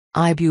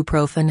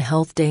Ibuprofen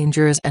health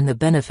dangers and the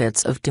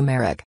benefits of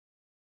turmeric.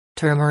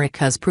 Turmeric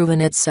has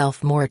proven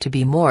itself to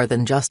be more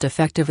than just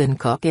effective in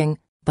cooking,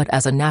 but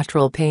as a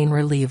natural pain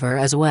reliever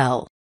as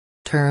well.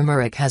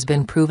 Turmeric has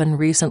been proven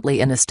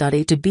recently in a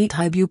study to beat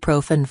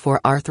ibuprofen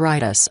for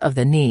arthritis of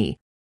the knee.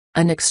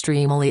 An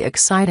extremely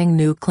exciting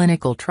new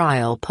clinical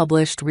trial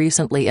published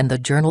recently in the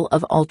Journal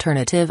of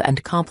Alternative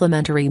and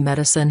Complementary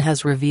Medicine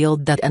has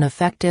revealed that an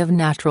effective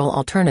natural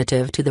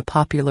alternative to the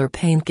popular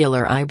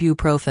painkiller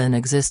ibuprofen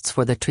exists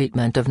for the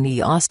treatment of knee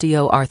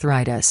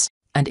osteoarthritis,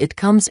 and it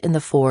comes in the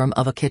form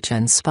of a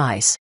kitchen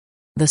spice.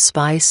 The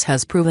spice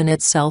has proven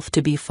itself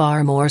to be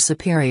far more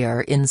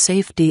superior in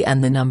safety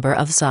and the number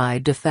of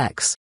side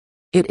effects.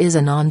 It is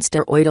a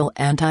non-steroidal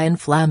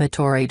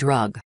anti-inflammatory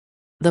drug.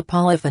 The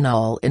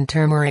polyphenol in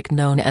turmeric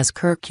known as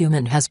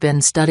curcumin has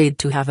been studied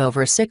to have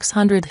over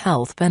 600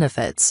 health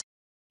benefits.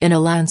 In a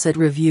Lancet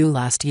review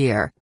last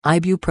year,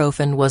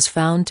 ibuprofen was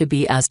found to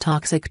be as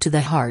toxic to the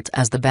heart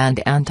as the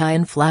banned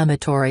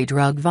anti-inflammatory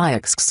drug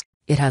Vioxx.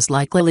 It has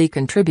likely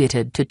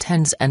contributed to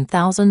tens and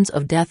thousands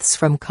of deaths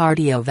from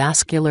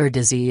cardiovascular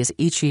disease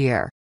each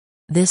year.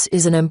 This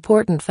is an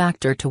important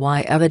factor to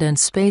why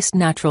evidence-based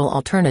natural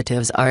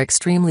alternatives are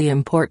extremely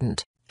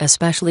important,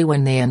 especially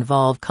when they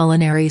involve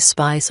culinary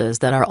spices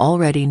that are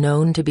already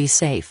known to be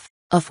safe,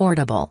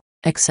 affordable,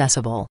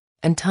 accessible,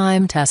 and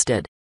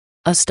time-tested.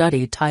 A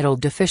study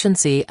titled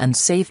Deficiency and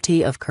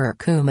Safety of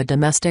Curcumin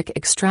Domestic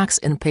Extracts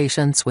in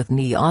Patients with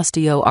Knee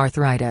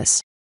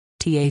Osteoarthritis.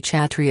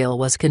 Trial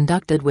was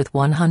conducted with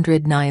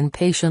 109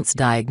 patients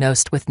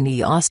diagnosed with knee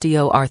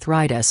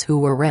osteoarthritis who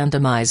were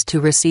randomized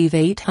to receive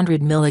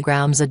 800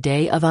 mg a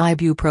day of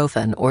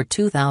ibuprofen or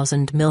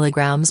 2,000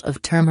 mg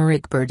of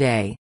turmeric per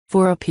day,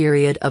 for a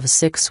period of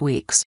 6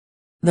 weeks.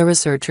 The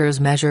researchers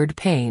measured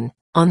pain,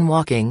 on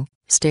walking,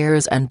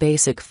 stairs and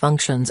basic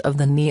functions of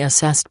the knee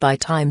assessed by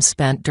time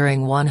spent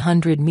during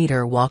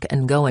 100-meter walk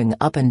and going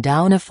up and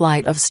down a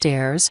flight of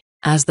stairs,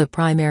 as the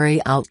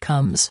primary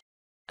outcomes.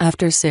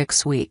 After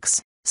 6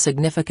 weeks,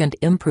 significant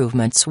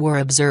improvements were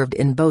observed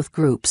in both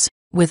groups,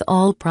 with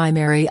all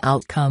primary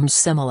outcomes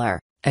similar,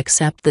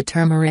 except the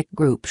turmeric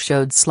group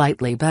showed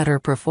slightly better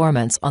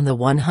performance on the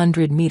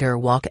 100-meter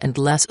walk and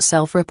less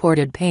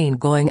self-reported pain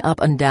going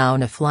up and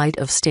down a flight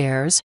of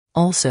stairs.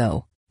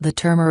 Also, the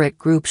turmeric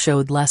group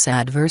showed less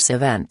adverse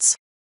events.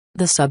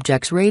 The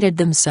subjects rated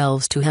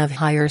themselves to have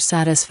higher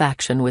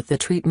satisfaction with the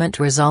treatment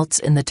results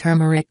in the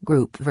turmeric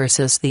group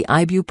versus the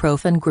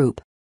ibuprofen group.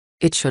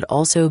 It should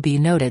also be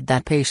noted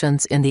that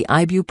patients in the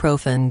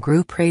ibuprofen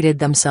group rated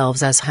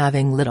themselves as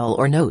having little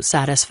or no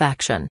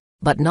satisfaction,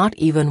 but not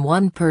even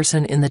one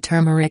person in the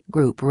turmeric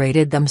group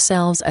rated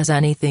themselves as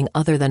anything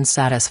other than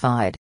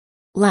satisfied.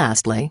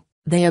 Lastly,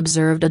 they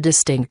observed a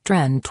distinct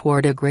trend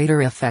toward a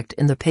greater effect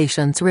in the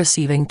patients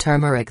receiving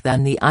turmeric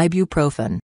than the ibuprofen.